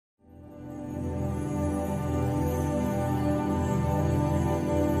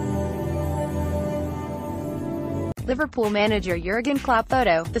Liverpool manager Jurgen Klopp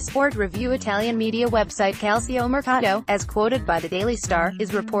photo. The sport review Italian media website Calciomercato, as quoted by the Daily Star,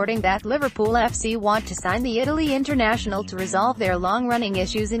 is reporting that Liverpool FC want to sign the Italy international to resolve their long-running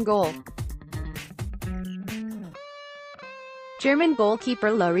issues in goal. German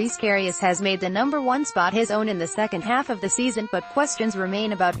goalkeeper Loris Karius has made the #1 spot his own in the second half of the season, but questions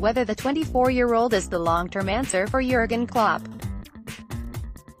remain about whether the 24-year-old is the long-term answer for Jurgen Klopp.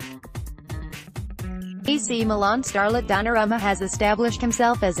 AC Milan starlet Donnarumma has established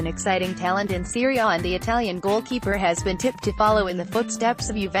himself as an exciting talent in Serie A, and the Italian goalkeeper has been tipped to follow in the footsteps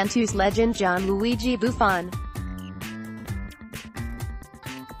of Juventus legend Gianluigi Buffon.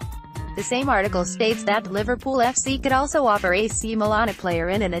 The same article states that Liverpool FC could also offer AC Milan a player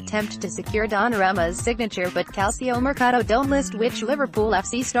in an attempt to secure Donnarumma's signature, but Calciomercato don't list which Liverpool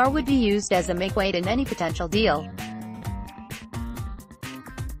FC star would be used as a make-weight in any potential deal.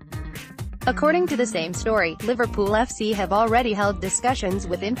 According to the same story, Liverpool FC have already held discussions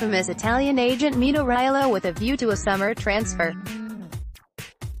with infamous Italian agent Mino Raiola with a view to a summer transfer.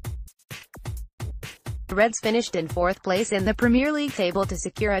 The Reds finished in 4th place in the Premier League table to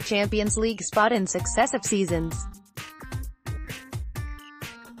secure a Champions League spot in successive seasons.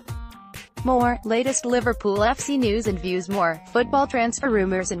 More, latest Liverpool FC news and views. More, football transfer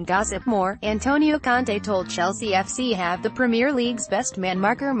rumors and gossip. More, Antonio Conte told Chelsea FC have the Premier League's best man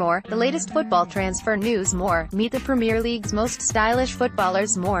marker. More, the latest football transfer news. More, meet the Premier League's most stylish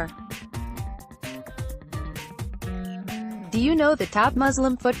footballers. More. Do you know the top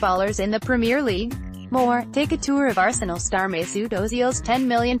Muslim footballers in the Premier League? More, take a tour of Arsenal star Mesut Ozil's £10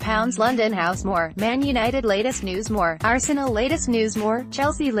 million London house. More, Man United latest news. More, Arsenal latest news. More,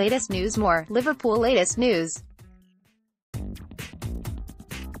 Chelsea latest news. More, Liverpool latest news.